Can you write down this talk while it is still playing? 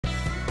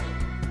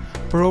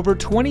For over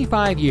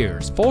 25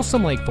 years,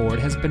 Folsom Lake Ford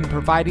has been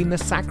providing the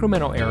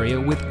Sacramento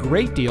area with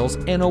great deals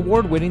and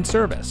award-winning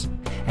service.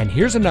 And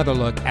here's another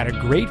look at a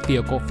great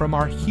vehicle from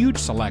our huge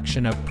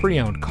selection of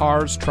pre-owned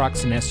cars,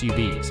 trucks, and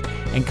SUVs,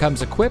 and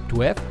comes equipped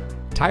with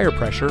tire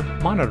pressure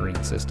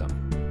monitoring system,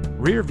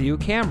 rear view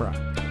camera,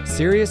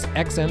 Sirius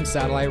XM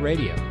satellite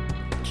radio,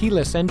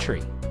 keyless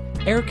entry,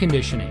 air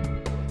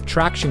conditioning,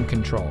 traction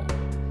control,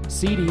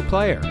 CD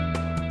player,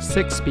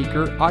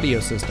 6-speaker audio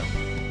system,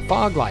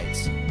 fog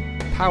lights,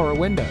 power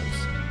windows,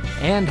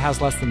 and has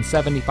less than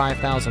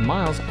 75,000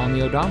 miles on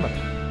the odometer.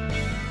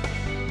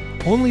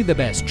 Only the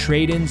best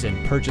trade-ins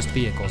and purchased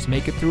vehicles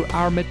make it through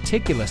our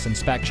meticulous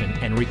inspection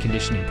and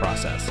reconditioning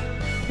process.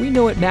 We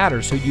know it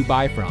matters who you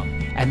buy from,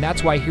 and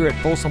that's why here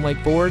at Folsom Lake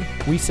Ford,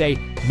 we say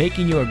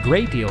making you a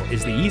great deal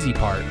is the easy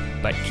part,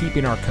 but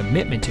keeping our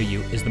commitment to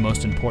you is the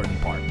most important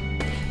part.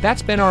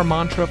 That's been our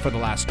mantra for the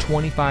last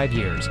 25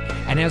 years,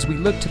 and as we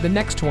look to the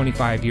next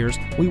 25 years,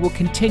 we will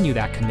continue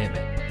that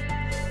commitment.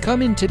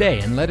 Come in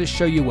today and let us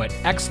show you what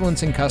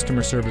excellence in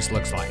customer service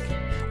looks like.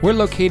 We're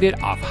located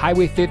off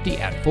Highway 50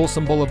 at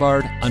Folsom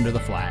Boulevard under the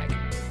flag.